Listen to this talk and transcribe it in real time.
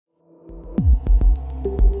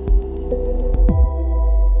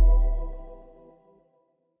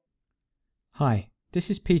Hi,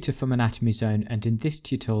 this is Peter from AnatomyZone, and in this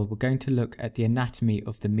tutorial we're going to look at the anatomy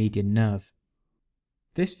of the median nerve.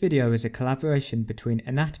 This video is a collaboration between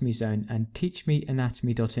AnatomyZone and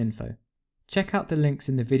TeachMeAnatomy.info. Check out the links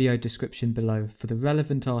in the video description below for the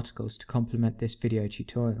relevant articles to complement this video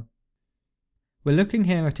tutorial. We're looking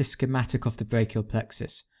here at a schematic of the brachial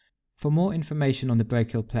plexus. For more information on the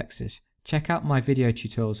brachial plexus, check out my video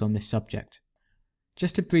tutorials on this subject.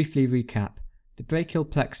 Just to briefly recap, the brachial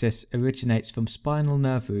plexus originates from spinal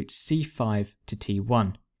nerve roots C5 to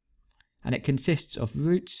T1, and it consists of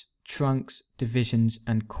roots, trunks, divisions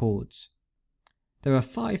and cords. There are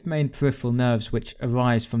 5 main peripheral nerves which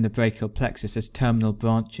arise from the brachial plexus as terminal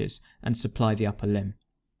branches and supply the upper limb.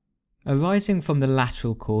 Arising from the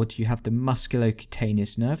lateral cord you have the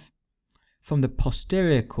musculocutaneous nerve. From the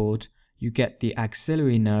posterior cord you get the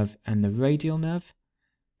axillary nerve and the radial nerve.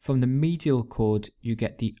 From the medial cord you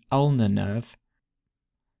get the ulnar nerve.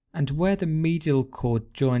 And where the medial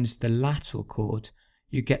cord joins the lateral cord,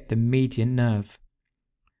 you get the median nerve.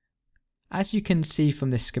 As you can see from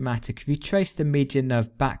this schematic, if you trace the median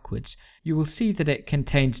nerve backwards, you will see that it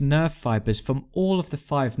contains nerve fibres from all of the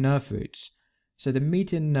 5 nerve roots. So the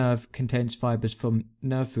median nerve contains fibres from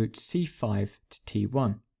nerve root C5 to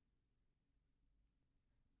T1.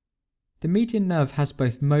 The median nerve has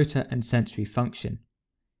both motor and sensory function.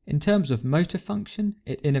 In terms of motor function,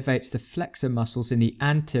 it innervates the flexor muscles in the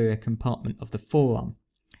anterior compartment of the forearm,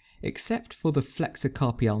 except for the flexor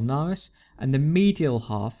carpi ulnaris and the medial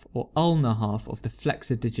half or ulnar half of the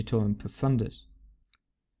flexor digitorum profundus.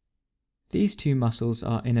 These 2 muscles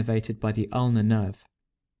are innervated by the ulnar nerve.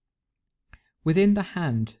 Within the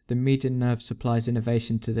hand, the median nerve supplies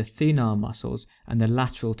innervation to the thenar muscles and the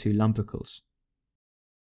lateral 2 lumbricals.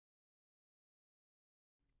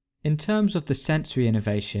 In terms of the sensory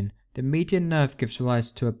innervation, the median nerve gives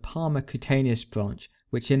rise to a palmar cutaneous branch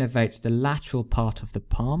which innervates the lateral part of the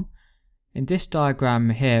palm. In this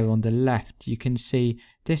diagram here on the left you can see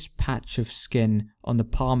this patch of skin on the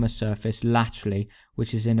palmar surface laterally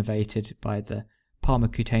which is innervated by the palmar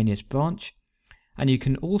cutaneous branch, and you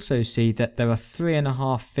can also see that there are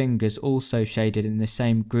 3.5 fingers also shaded in the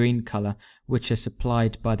same green colour which are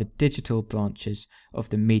supplied by the digital branches of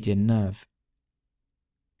the median nerve.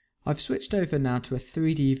 I've switched over now to a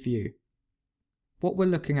 3D view. What we're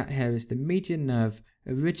looking at here is the median nerve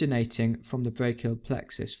originating from the brachial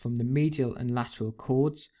plexus from the medial and lateral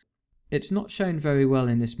cords. It's not shown very well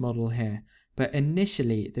in this model here, but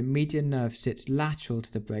initially the median nerve sits lateral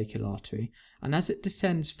to the brachial artery, and as it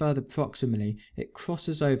descends further proximally it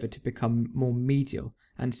crosses over to become more medial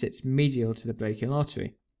and sits medial to the brachial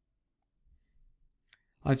artery.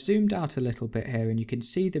 I've zoomed out a little bit here and you can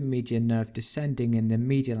see the median nerve descending in the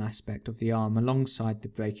medial aspect of the arm alongside the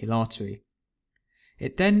brachial artery.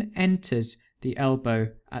 It then enters the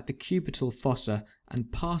elbow at the cubital fossa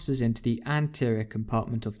and passes into the anterior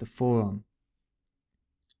compartment of the forearm.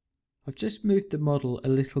 I've just moved the model a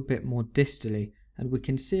little bit more distally and we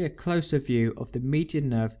can see a closer view of the median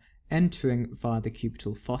nerve entering via the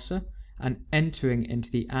cubital fossa and entering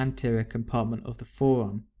into the anterior compartment of the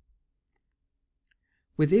forearm.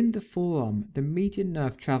 Within the forearm, the median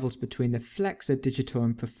nerve travels between the flexor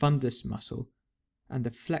digitorum profundus muscle and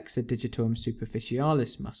the flexor digitorum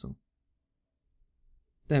superficialis muscle.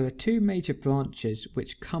 There are 2 major branches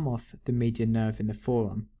which come off the median nerve in the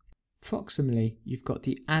forearm. Proximally, you've got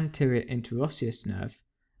the anterior interosseous nerve,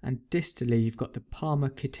 and distally you've got the palmar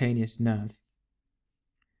cutaneous nerve.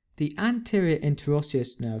 The anterior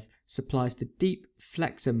interosseous nerve supplies the deep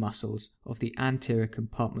flexor muscles of the anterior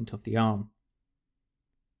compartment of the arm.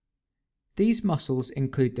 These muscles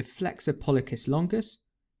include the flexor pollicis longus,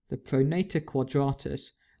 the pronator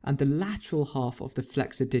quadratus, and the lateral half of the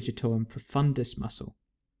flexor digitorum profundus muscle.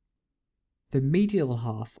 The medial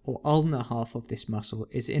half or ulnar half of this muscle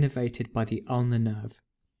is innervated by the ulnar nerve.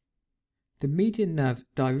 The median nerve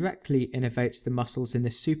directly innervates the muscles in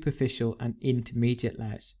the superficial and intermediate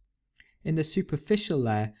layers. In the superficial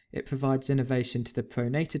layer, it provides innervation to the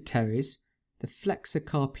pronator teres, the flexor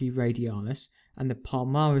carpi radialis, and the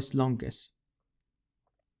palmaris longus.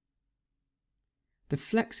 The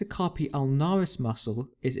flexor carpi ulnaris muscle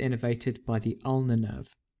is innervated by the ulnar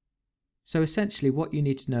nerve. So essentially what you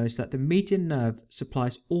need to know is that the median nerve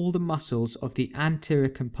supplies all the muscles of the anterior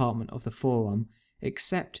compartment of the forearm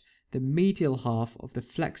except the medial half of the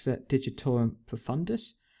flexor digitorum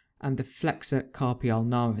profundus and the flexor carpi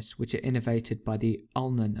ulnaris, which are innervated by the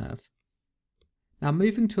ulnar nerve. Now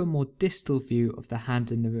moving to a more distal view of the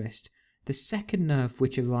hand and the wrist, the second nerve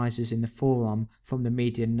which arises in the forearm from the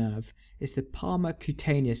median nerve is the palmar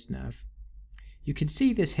cutaneous nerve. You can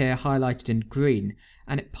see this here highlighted in green,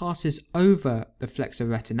 and it passes over the flexor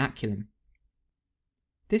retinaculum.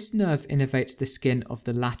 This nerve innervates the skin of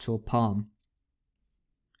the lateral palm.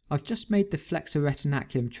 I've just made the flexor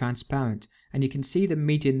retinaculum transparent, and you can see the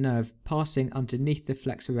median nerve passing underneath the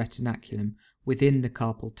flexor retinaculum within the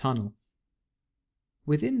carpal tunnel.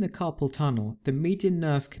 Within the carpal tunnel, the median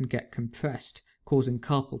nerve can get compressed, causing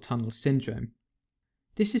carpal tunnel syndrome.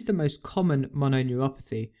 This is the most common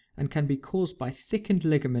mononeuropathy and can be caused by thickened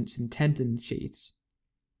ligaments and tendon sheaths.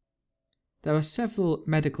 There are several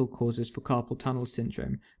medical causes for carpal tunnel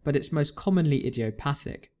syndrome, but it's most commonly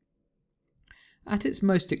idiopathic. At its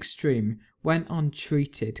most extreme, when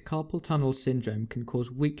untreated, carpal tunnel syndrome can cause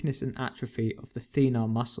weakness and atrophy of the thenar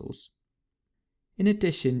muscles. In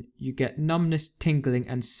addition, you get numbness, tingling,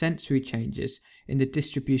 and sensory changes in the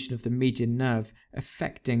distribution of the median nerve,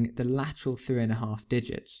 affecting the lateral 3.5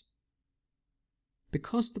 digits.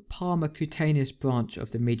 Because the palmar cutaneous branch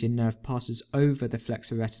of the median nerve passes over the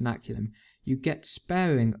flexor retinaculum, you get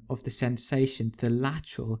sparing of the sensation to the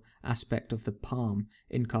lateral aspect of the palm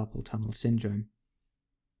in carpal tunnel syndrome.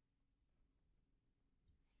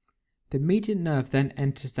 The median nerve then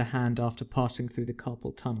enters the hand after passing through the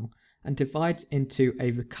carpal tunnel and divides into a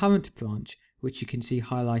recurrent branch, which you can see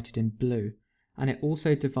highlighted in blue, and it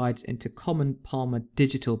also divides into common palmar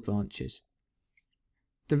digital branches.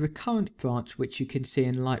 The recurrent branch, which you can see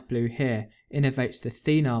in light blue here, innervates the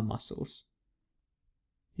thenar muscles.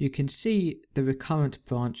 You can see the recurrent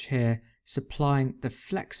branch here supplying the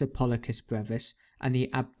flexor pollicis brevis and the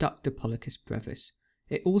abductor pollicis brevis.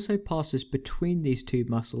 It also passes between these two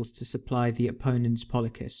muscles to supply the opponens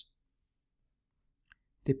pollicis.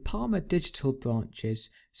 The palmar digital branches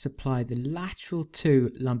supply the lateral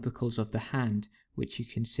 2 lumbricals of the hand, which you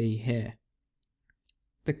can see here.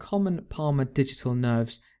 The common palmar digital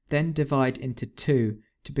nerves then divide into 2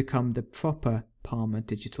 to become the proper palmar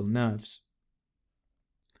digital nerves.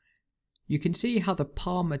 You can see how the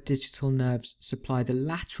palmar digital nerves supply the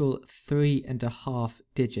lateral 3.5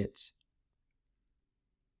 digits.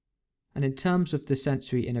 And in terms of the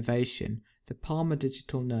sensory innervation, the palmar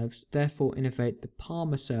digital nerves therefore innervate the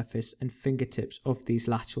palmar surface and fingertips of these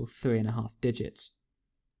lateral 3.5 digits.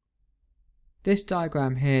 This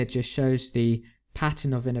diagram here just shows the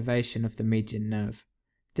pattern of innervation of the median nerve.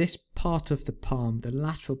 This part of the palm, the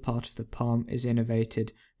lateral part of the palm, is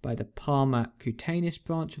innervated by the palmar cutaneous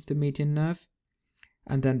branch of the median nerve,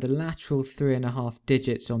 and then the lateral 3.5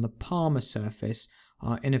 digits on the palmar surface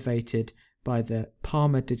are innervated by the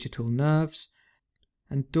palmar digital nerves,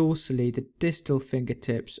 and dorsally the distal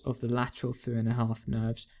fingertips of the lateral 3.5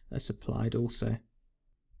 nerves are supplied also.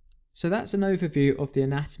 So that's an overview of the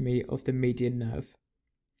anatomy of the median nerve.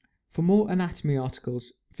 For more anatomy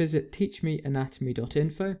articles, visit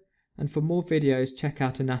TeachMeAnatomy.info, and for more videos check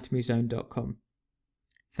out AnatomyZone.com.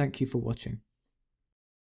 Thank you for watching.